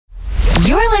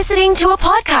listening to a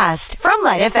podcast from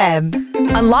LITE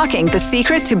FM. Unlocking the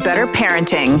secret to better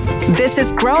parenting. This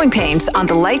is Growing Pains on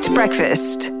the LITE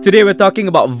Breakfast. Today we're talking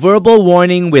about verbal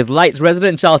warning with LITE's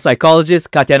resident child psychologist,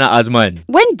 Katyana Azman.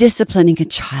 When disciplining a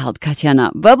child,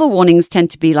 Katyana, verbal warnings tend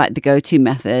to be like the go-to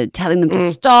method, telling them to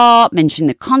stop, mentioning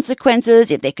the consequences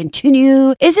if they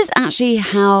continue. Is this actually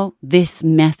how this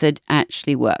method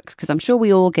actually works? Because I'm sure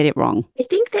we all get it wrong. I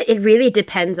think that it really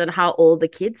depends on how old the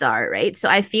kids are, right? So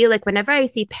I feel like whenever I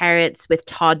see parents with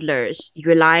toddlers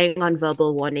relying on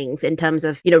verbal warnings in terms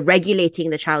of, regulating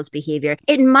the child's behavior,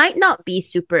 it might not be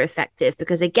super effective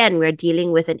because, again, we're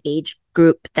dealing with an age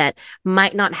group that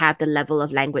might not have the level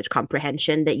of language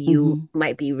comprehension that you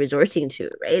might be resorting to,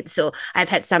 right? So I've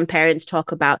had some parents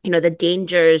talk about, the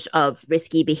dangers of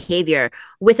risky behavior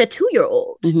with a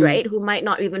 2-year-old, right? Who might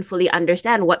not even fully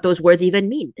understand what those words even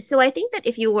mean. So I think that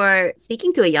if you were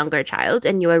speaking to a younger child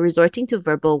and you are resorting to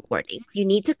verbal warnings, you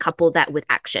need to couple that with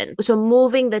action. So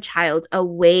moving the child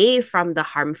away from the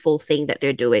harmful thing that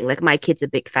they're doing. Like my kid's a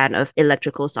big fan of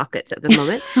electrical sockets at the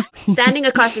moment. Standing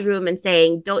across the room and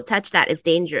saying, don't touch that. It's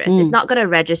dangerous. It's not going to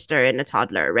register in a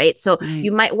toddler, right? So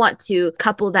you might want to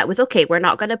couple that with, okay, we're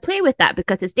not going to play with that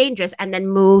because it's dangerous, and then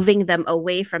moving them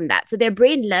away from that. So their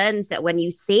brain learns that when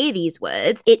you say these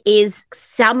words, it is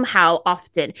somehow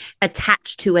often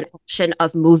attached to an action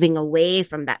of moving away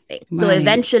from that thing. So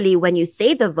eventually when you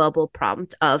say the verbal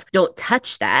prompt of don't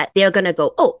touch that, they're going to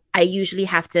go, oh, I usually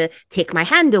have to take my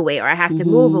hand away or I have to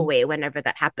move away whenever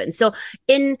that happens. So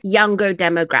in younger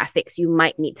demographics, you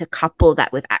might need to couple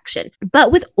that with action.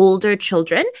 But with older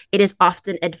children, it is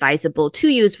often advisable to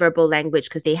use verbal language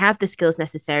because they have the skills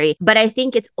necessary. But I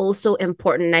think it's also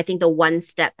important, and I think the one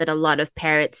step that a lot of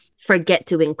parents forget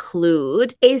to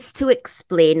include is to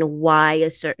explain why a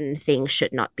certain thing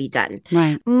should not be done.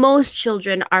 Right. Most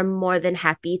children are more than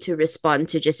happy to respond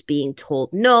to just being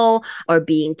told no or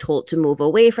being told to move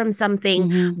away from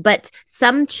something, but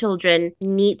some children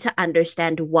need to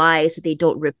understand why so they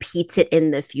don't repeat it in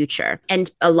the future.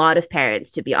 And a lot of parents,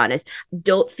 to be honest,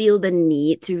 don't feel the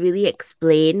need to really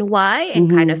explain why and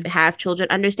kind of have children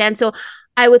understand. So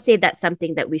I would say that's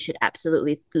something that we should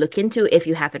absolutely look into if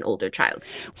you have an older child.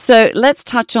 So let's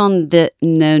touch on the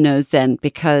no-nos then,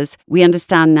 because we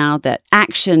understand now that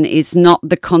action is not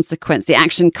the consequence. The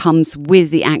action comes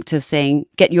with the act of saying,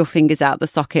 get your fingers out the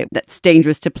socket. That's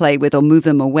dangerous to play with or move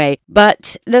them away.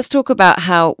 But let's talk about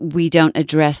how we don't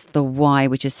address the why,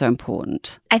 which is so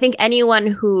important. I think anyone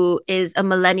who is a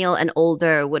millennial and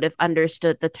older would have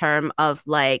understood the term of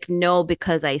like, no,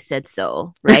 because I said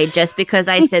so, right? Just because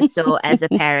I said so as a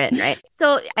parent, right?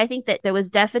 So I think that there was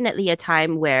definitely a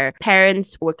time where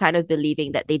parents were kind of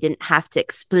believing that they didn't have to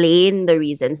explain the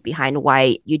reasons behind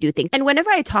why you do things. And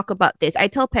whenever I talk about this, I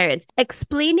tell parents,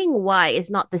 explaining why is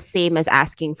not the same as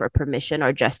asking for permission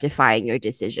or justifying your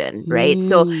decision, right?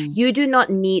 So you do not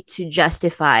need to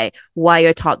justify why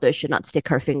your toddler should not stick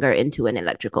her finger into an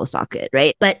electrical socket,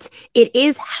 right? But it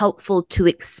is helpful to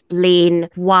explain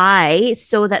why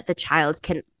so that the child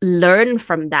can learn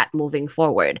from that moving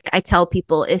forward. I tell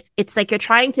people if it's like you're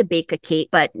trying to bake a cake,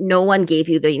 but no one gave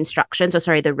you the instructions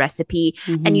the recipe,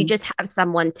 and you just have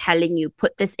someone telling you,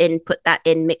 put this in, put that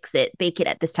in, mix it, bake it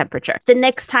at this temperature. The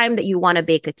next time that you want to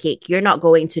bake a cake, you're not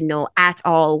going to know at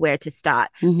all where to start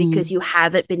because you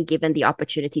haven't been given the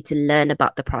opportunity to learn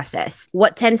about the process.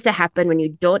 What tends to happen when you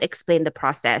don't explain the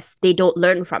process, they don't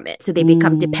learn from it. So they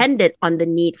become dependent on the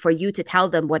need for you to tell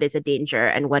them what is a danger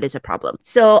and what is a problem.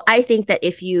 So I think that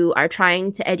if you are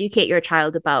trying to educate your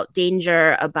child about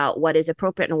danger, about what is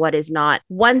appropriate and what is not,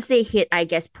 once they hit, I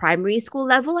guess, primary school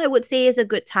level, I would say is a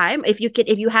good time. If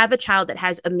you have a child that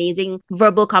has amazing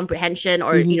verbal comprehension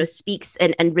or, speaks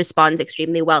and responds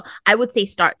extremely well, I would say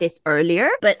start this earlier.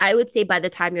 But I would say by the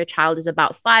time your child is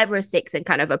about 5 or 6 and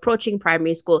kind of approaching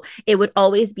primary school, it would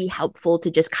always be helpful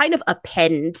to just kind of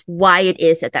append why it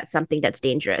is that that's something that's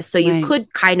dangerous. So you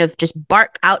could kind of just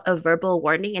bark out a verbal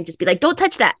warning and just be like, don't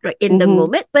touch that right in the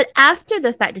moment. But after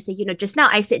the fact, to say, just now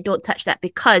I said don't touch that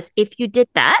because if you did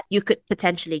that, you could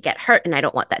potentially get hurt and I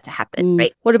don't want that to happen,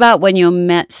 right? What about when you're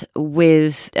met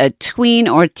with a tween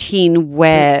or a teen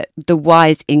where the why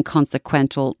is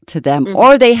inconsequential to them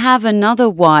or they have another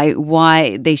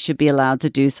why they should be allowed to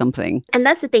do something? And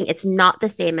that's the thing. It's not the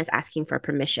same as asking for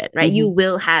permission, right? You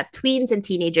will have tweens and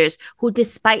teenagers who,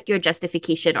 despite your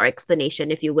justification or explanation,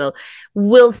 if you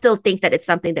will still think that it's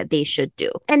something that they should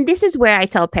do. And this is where I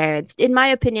tell parents, in my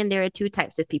opinion, there are two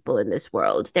types of people in this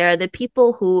world. There are the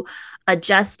people who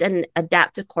adjust and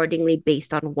adapt accordingly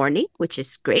based on warning, which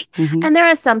is great. And there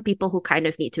are some people who kind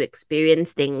of need to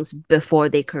experience things before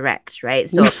they correct, right?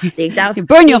 So the example...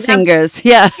 Burn your fingers.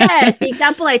 Yeah. Yes. The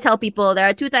example I tell people, there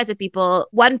are two types of people.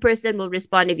 One person will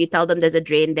respond if you tell them there's a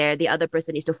drain there. The other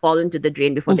person needs to fall into the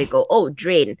drain before they go, oh,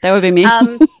 drain. That would be me.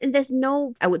 And there's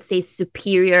no, I would say,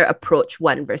 superior approach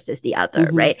one versus the other,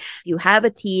 right? You have a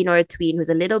teen or a tween who's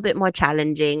a little bit more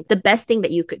challenging. The best thing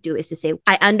that you could do is to say,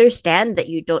 I understand that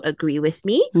you don't agree with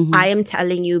me. I am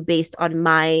telling you based on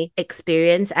my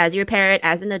experience as your parent,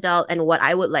 as an adult, and what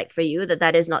I would like for you,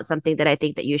 that is not something that I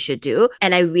think that you should do.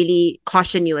 And I really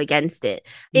caution you against it.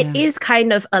 It is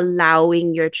kind of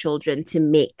allowing your children to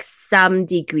make some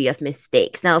degree of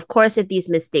mistakes. Now, of course, if these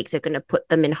mistakes are going to put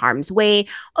them in harm's way,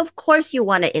 of course you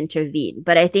want to intervene.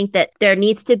 But I think that there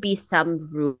needs to be some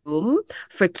room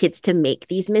for kids to make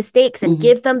these mistakes and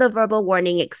give them the verbal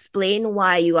warning, explain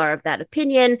why you are of that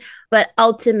opinion. But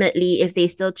ultimately, if they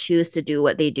still choose to do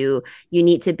what they do, you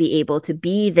need to be able to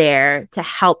be there to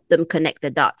help them connect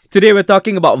the dots. Today we're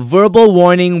talking about verbal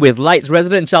warning with LITE's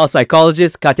resident child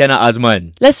psychologist, Katyana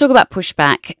Azman. Let's talk about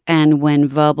pushback and when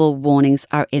verbal warnings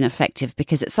are ineffective,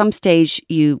 because at some stage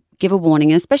you give a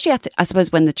warning, and especially I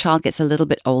suppose when the child gets a little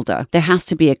bit older, there has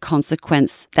to be a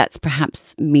consequence that's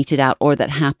perhaps meted out or that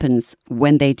happens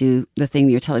when they do the thing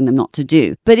you're telling them not to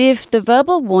do. But if the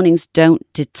verbal warnings don't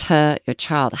deter your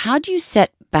child, how do you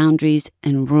set boundaries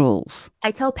and rules?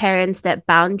 I tell parents that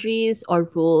boundaries or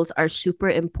rules are super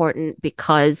important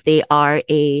because they are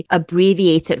a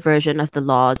abbreviated version of the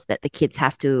laws that the kids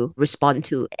have to respond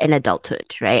to in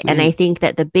adulthood, right? And I think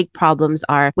that the big problems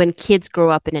are when kids grow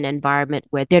up in an environment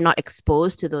where they're not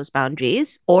exposed to those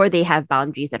boundaries, or they have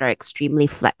boundaries that are extremely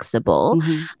flexible.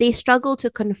 They struggle to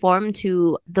conform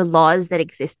to the laws that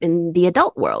exist in the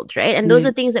adult world, right? And those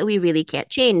are things that we really can't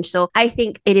change. So I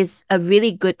think it is a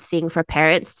really good thing for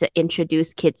parents to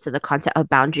introduce kids to the concept of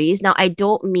boundaries. Now, I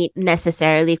don't mean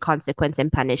necessarily consequence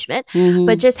and punishment,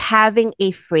 but just having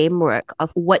a framework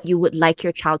of what you would like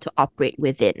your child to operate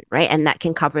within, right? And that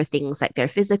can cover things like their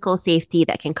physical safety,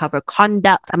 that can cover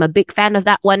conduct. I'm a big fan of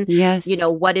that one. Yes. You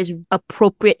know, what is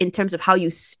appropriate in terms of how you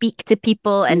speak to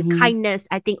people and kindness.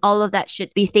 I think all of that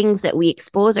should be things that we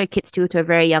expose our kids to a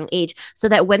very young age, so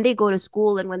that when they go to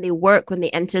school and when they work, when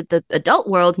they enter the adult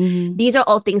world, these are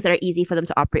all things that are easy for them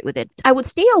to operate within. I would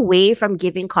stay away from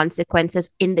giving consequences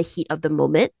in the heat of the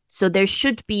moment. So there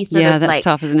should be sort of that's like...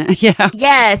 tough, isn't it? Yeah.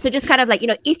 Yeah. So just kind of like, you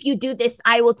know, if you do this,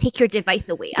 I will take your device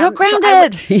away. You're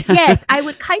grounded. Yes, I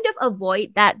would kind of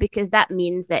avoid that, because that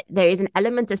means that there is an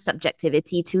element of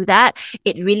subjectivity to that.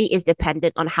 It really is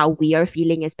dependent on how we are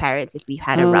feeling as parents, if we've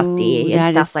had a rough day and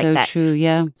stuff like that. That is so true,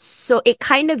 yeah. So it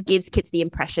kind of gives kids the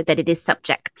impression that it is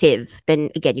subjective. Then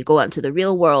again, you go out into the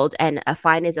real world and a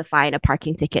fine is a fine, a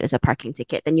parking ticket is a parking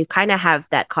ticket. Then you kind of have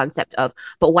that concept of,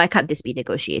 but why can't this be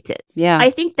negotiated? Yeah. I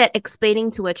think that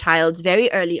explaining to a child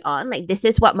very early on, like, this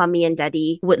is what mommy and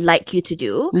daddy would like you to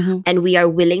do, and we are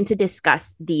willing to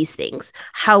discuss these things.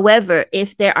 However,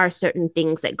 if there are certain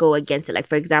things that go against it, like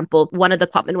for example, one of the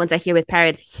common ones I hear with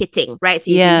parents, hitting, right? So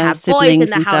you can have boys in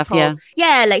the household.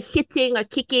 Yeah, like hitting or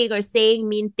kicking or saying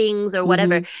mean things or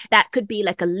whatever. That could be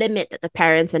like a limit that the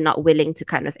parents are not willing to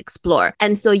kind of explore.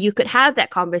 And so you could have that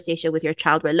conversation with your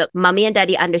child where, look, mommy and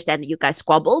daddy understand that you guys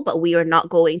squabble, but we are not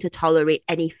going to tolerate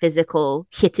any physical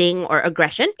hitting or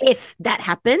aggression. If that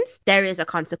happens, there is a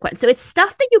consequence. So it's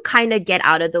stuff that you kind of get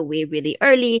out of the way really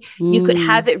early. You could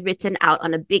have it written out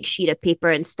on a big sheet of paper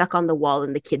and stuck on the wall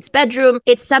in the kid's bedroom.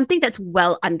 It's something that's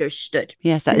well understood.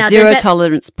 Yes, that zero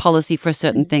tolerance policy for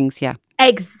certain things, yeah.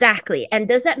 Exactly. And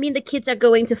does that mean the kids are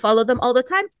going to follow them all the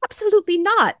time? Absolutely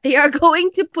not. They are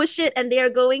going to push it and they are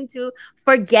going to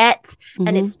forget.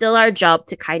 And it's still our job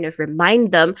to kind of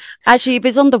remind them. Actually, if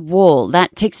it's on the wall,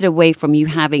 that takes it away from you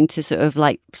having to sort of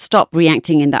like stop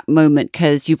reacting in that moment,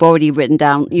 because you've already written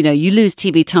down, you know, you lose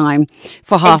TV time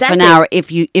for half an hour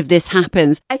if this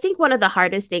happens. I think one of the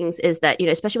hardest things is that, you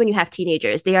know, especially when you have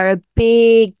teenagers, they are a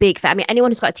big fan. I mean, anyone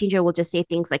who's got a teenager will just say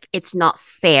things like, it's not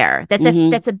fair.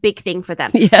 That's a big thing for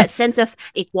them. Yes. That sense of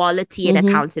equality and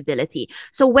accountability.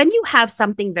 So when you have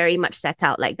something very much set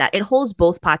out like that, it holds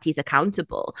both parties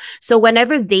accountable. So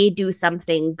whenever they do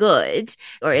something good,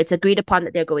 or it's agreed upon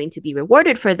that they're going to be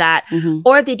rewarded for that,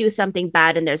 or if they do something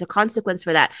bad and there's a consequence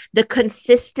for that, the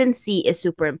consistency is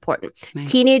super important. Right.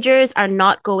 Teenagers are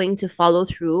not going to follow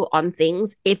through on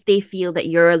things if they feel that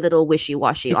you're a little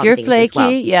wishy-washy on things as well. If you're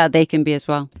flaky, yeah, they can be as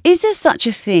well. Is there such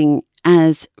a thing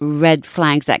as red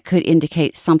flags that could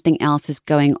indicate something else is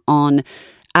going on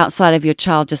outside of your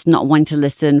child just not wanting to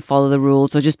listen, follow the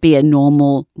rules, or just be a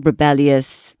normal,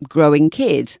 rebellious, growing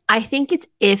kid? I think it's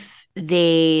if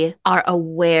they are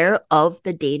aware of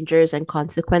the dangers and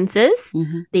consequences.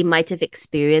 They might have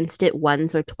experienced it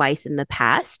once or twice in the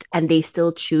past and they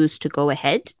still choose to go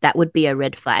ahead. That would be a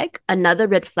red flag. Another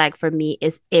red flag for me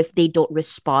is if they don't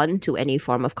respond to any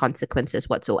form of consequences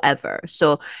whatsoever.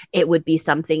 So it would be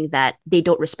something that they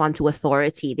don't respond to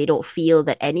authority. They don't feel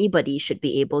that anybody should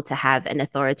be able to have an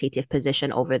authoritative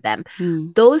position over them.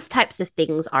 Those types of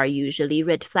things are usually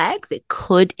red flags. It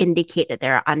could indicate that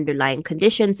there are underlying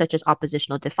conditions such as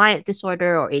oppositional defiant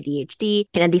disorder or ADHD.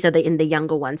 And these are in the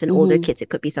younger ones. And older kids, it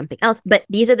could be something else. But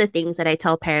these are the things that I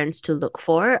tell parents to look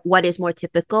for. What is more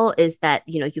typical is that,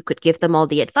 you could give them all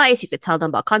the advice. You could tell them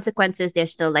about consequences. They're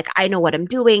still like, I know what I'm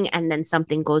doing. And then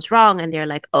something goes wrong. And they're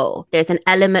like, oh, there's an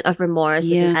element of remorse.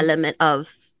 There's an element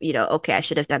of, okay, I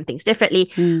should have done things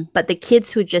differently. But the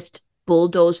kids who just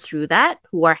bulldoze through that,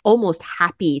 who are almost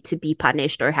happy to be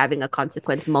punished or having a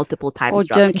consequence multiple times. Or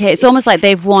don't care. It's almost like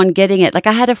they've won getting it. Like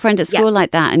I had a friend at school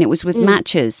like that, and it was with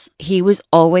matches. He was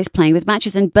always playing with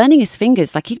matches and burning his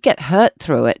fingers. Like he'd get hurt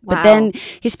through it. Wow. But then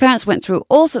his parents went through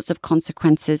all sorts of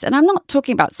consequences. And I'm not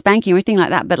talking about spanking or anything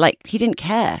like that, but like he didn't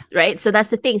care. Right. So that's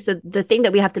the thing. So the thing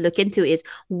that we have to look into is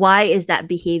why is that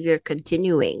behavior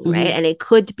continuing? Right. And it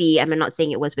could be, I'm not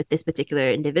saying it was with this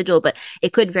particular individual, but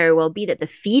it could very well be that the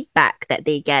feedback that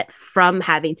they get from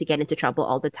having to get into trouble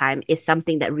all the time is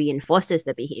something that reinforces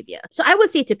the behavior. So I would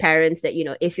say to parents that,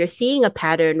 if you're seeing a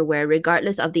pattern where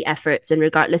regardless of the efforts and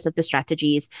regardless of the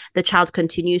strategies, the child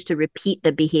continues to repeat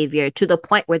the behavior to the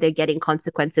point where they're getting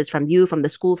consequences from you, from the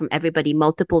school, from everybody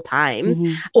multiple times,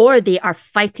 or they are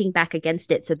fighting back against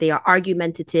it. So they are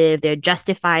argumentative, they're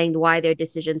justifying why their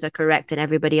decisions are correct and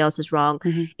everybody else is wrong.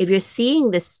 If you're seeing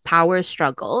this power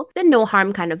struggle, then no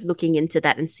harm kind of looking into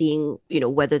that and seeing,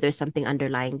 whether there's something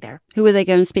underlying there. Who are they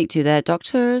going to speak to? Their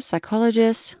doctor,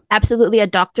 psychologist? Absolutely. A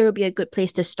doctor would be a good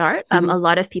place to start. A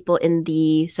lot of people in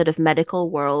the sort of medical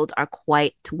world are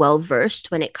quite well versed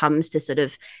when it comes to sort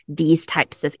of these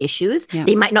types of issues.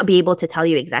 They might not be able to tell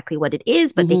you exactly what it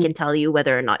is, but they can tell you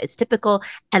whether or not it's typical.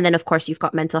 And then, of course, you've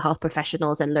got mental health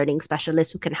professionals and learning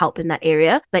specialists who can help in that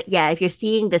area. But yeah, if you're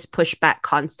seeing this pushback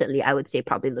constantly, I would say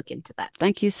probably look into that.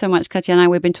 Thank you so much, Katyana.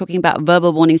 We've been talking about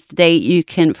verbal warnings today. You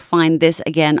can find this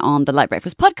again on the LITE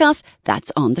Breakfast podcast.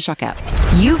 That's on the Shock app.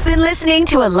 You've been listening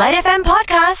to a LITE FM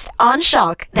podcast on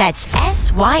Shock. That's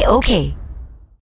SYOK.